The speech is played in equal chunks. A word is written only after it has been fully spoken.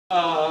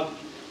Uh,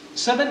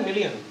 7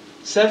 million.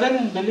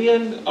 7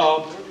 million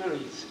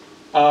burglaries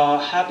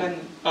happen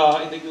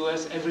in the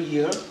US every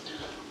year,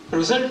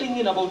 resulting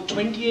in about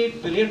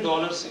 $28 billion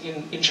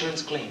in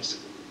insurance claims.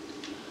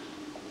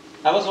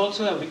 I was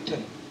also a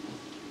victim.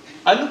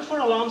 I looked for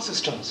alarm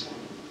systems.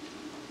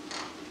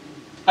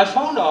 I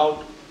found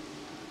out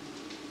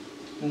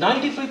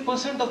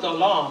 95% of the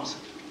alarms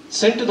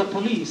sent to the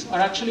police are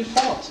actually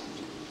false.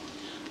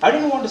 I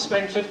didn't want to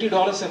spend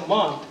 $50 a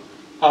month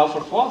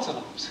for false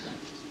alarms.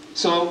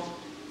 So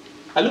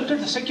I looked at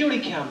the security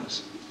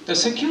cameras. The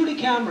security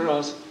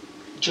cameras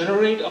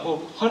generate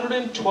about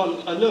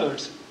 112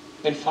 alerts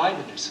in 5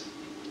 minutes.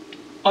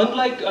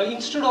 Unlike,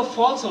 instead of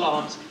false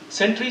alarms,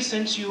 Sentry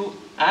sends you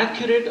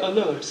accurate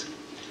alerts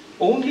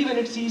only when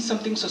it sees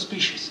something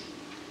suspicious.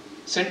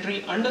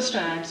 Sentry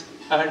understands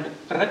and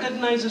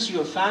recognizes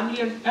your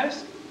family and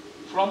pets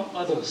from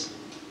others.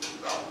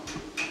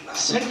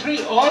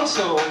 Sentry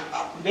also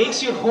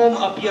makes your home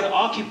appear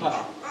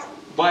occupied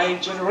by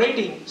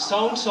generating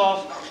sounds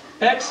of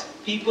pets,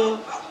 people,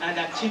 and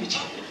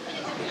activity.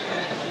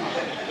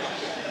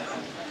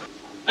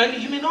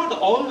 And you may not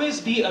always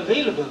be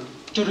available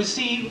to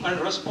receive and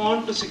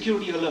respond to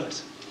security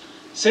alerts.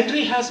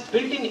 Sentry has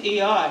built-in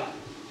AI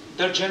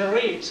that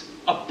generates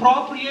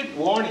appropriate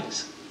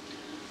warnings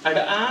and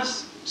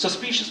asks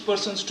suspicious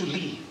persons to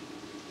leave.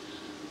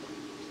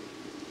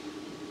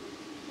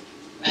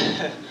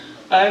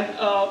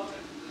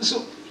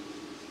 So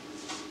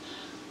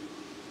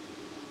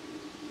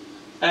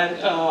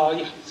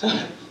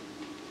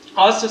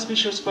ask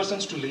suspicious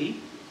persons to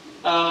leave.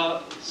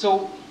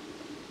 So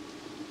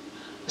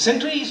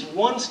Sentry is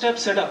one-step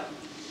setup.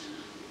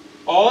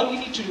 All you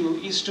need to do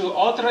is to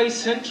authorize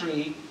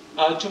Sentry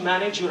to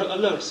manage your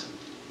alerts.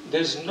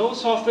 There's no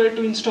software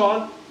to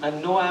install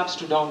and no apps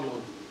to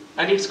download.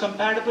 And it's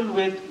compatible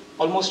with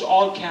almost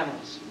all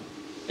cameras.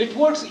 It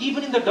works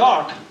even in the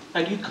dark,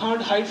 and you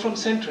can't hide from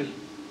Sentry.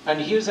 And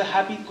here's a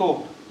happy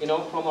quote,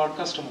 from our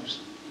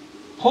customers.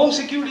 Home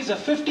security is a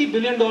 $50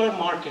 billion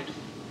market,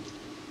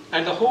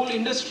 and the whole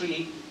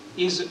industry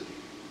is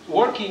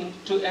working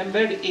to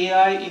embed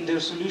AI in their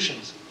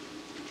solutions.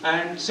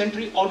 And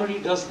Sentry already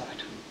does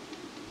that.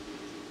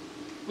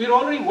 We're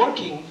already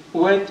working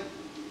with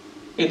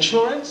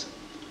insurance,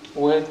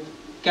 with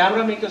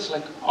camera makers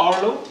like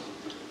Arlo,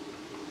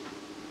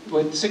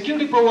 with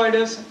security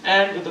providers,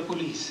 and with the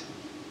police.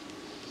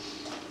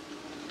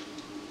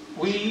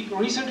 We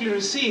recently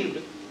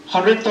received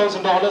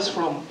 $100,000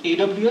 from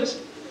AWS.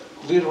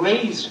 We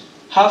raised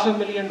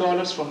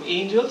 $500,000 from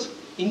angels,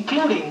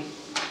 including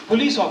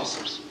police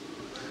officers.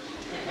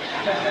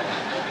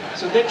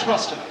 So they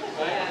trust us,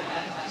 right?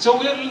 So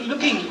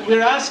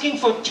we're asking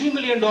for $2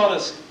 million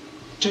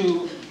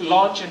to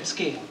launch and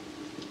scale.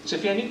 So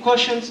if you have any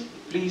questions,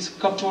 please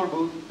come to our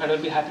booth and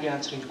I'll be happy to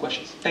answer any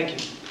questions. Thank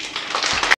you.